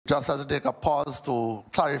just have to take a pause to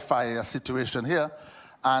clarify a situation here.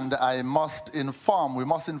 And we must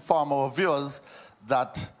inform our viewers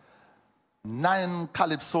that 9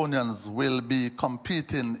 Calypsonians will be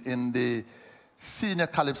competing in the Senior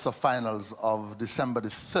Calypso Finals of December the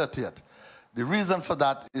 30th. The reason for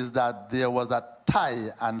that is that there was a tie,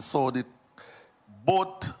 and so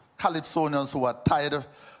both Calypsonians who were tied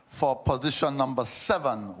for position number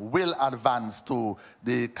 7 will advance to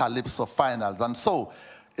the Calypso Finals. And so,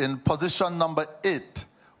 in position number 8,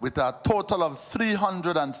 with a total of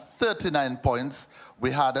 339 points, we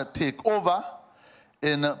had a Takeover.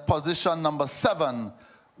 In position number 7,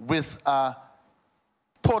 with a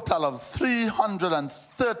total of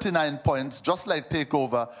 339 points, just like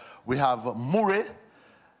Takeover, we have Murray.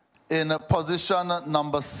 In position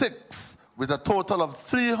number 6, with a total of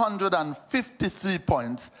 353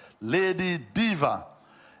 points, Lady Diva.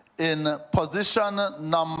 In position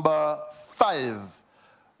number 5,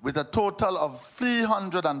 with a total of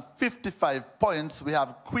 355 points, we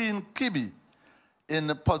have Queen Kibi.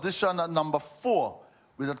 In position number 4,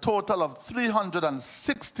 with a total of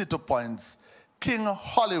 362 points, King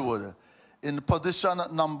Hollywood. In position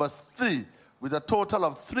number 3, with a total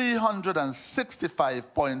of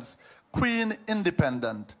 365 points, Queen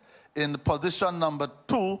Independent. In position number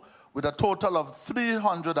 2, with a total of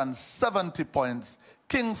 370 points,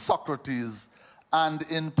 King Socrates. And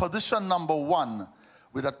in position number 1,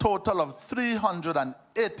 with a total of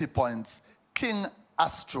 380 points, King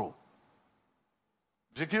Astro.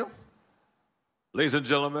 GQ? Ladies and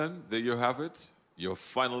gentlemen, there you have it. Your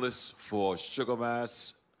finalists for Sugar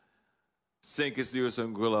Mass, St. Kitts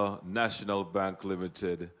and Nevis National Bank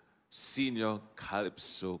Limited Senior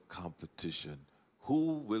Calypso Competition.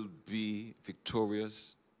 Who will be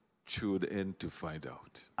victorious? Tune in to find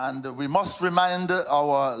out. And we must remind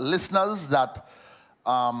our listeners that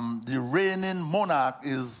the reigning monarch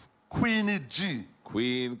is Queenie G.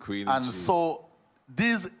 Queenie and G. So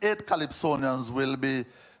these 8 Calypsonians will be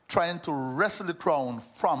trying to wrestle the crown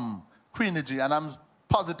from Queenie G. And I'm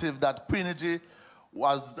positive that Queenie G,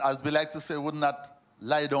 was, as we like to say, would not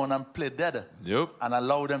lie down and play dead. Yep. And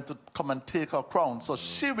allow them to come and take her crown. So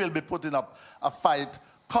she will be putting up a fight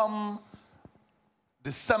come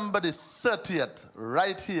December the 30th,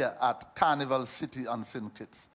 right here at Carnival City on St. Kitts.